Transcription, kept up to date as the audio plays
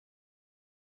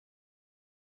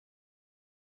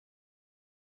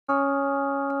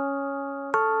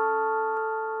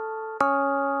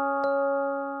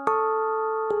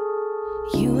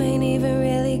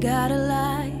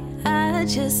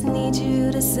just need you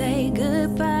to say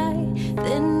goodbye.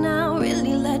 Then I'll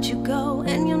really let you go,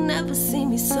 and you'll never see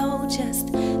me, so just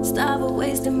stop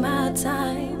wasting my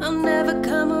time. I'll never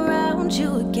come around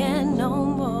you again no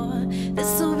more.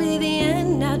 This'll be the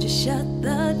end, now just shut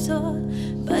the door.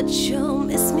 But you'll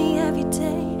miss me every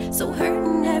day, so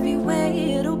hurting every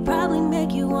way. It'll probably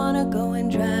make you wanna go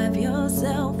and drive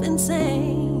yourself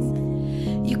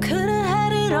insane. You could've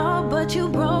had it all, but you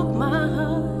broke my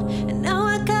heart, and now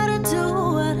I gotta do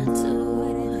what I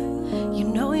do. You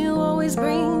know you always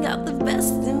bring out the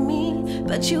best in me,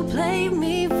 but you play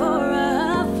me for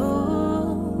a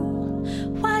fool.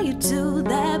 Why you do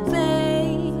that,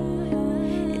 babe?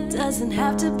 It doesn't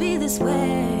have to be this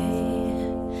way,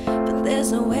 but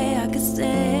there's no way I could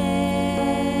stay.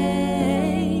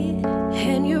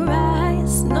 And your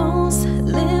eyes, nose,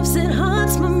 lips, it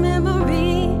haunts my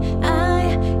memory.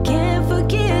 I can't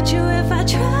forget you if I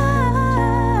tried.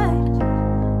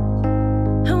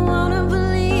 I wanna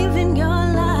believe in your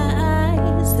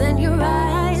lies. Then your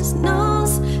eyes,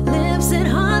 nose, lips, it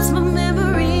haunts my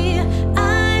memory.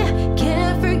 I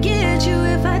can't forget you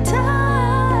if I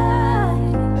die.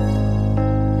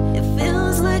 It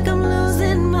feels like I'm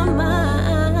losing my mind.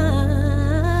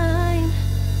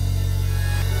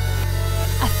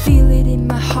 I feel it in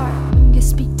my heart when you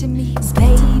speak to me,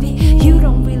 baby. You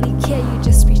don't really care, you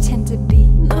just pretend to be.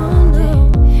 No.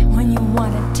 When you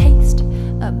want a taste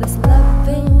of this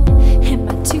loving, am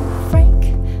I too frank?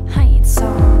 I ain't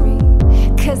sorry,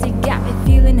 cause you got me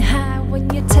feeling high when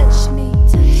you touch me,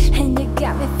 and you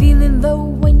got me feeling low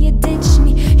when you ditch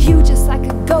me. You just like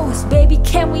a ghost, baby,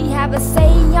 can we have a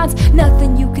seance?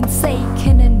 Nothing you can say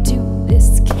can undo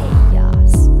this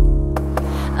chaos.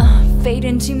 Fade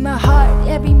into my heart,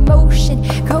 every motion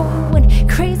going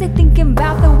crazy, thinking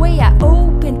about the way I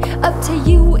open up to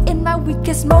you in my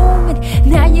weakest moment.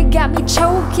 Now you got me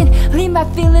choking, leave my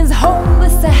feelings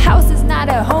homeless. The house is not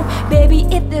a home, baby,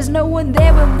 if there's no one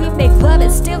there when we make love, it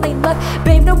still ain't love.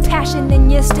 Babe, no passion in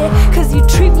your stare, cause you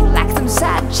treat me like some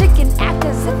side chicken, act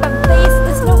as if I'm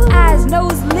faceless. No eyes,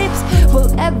 nose, lips will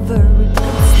ever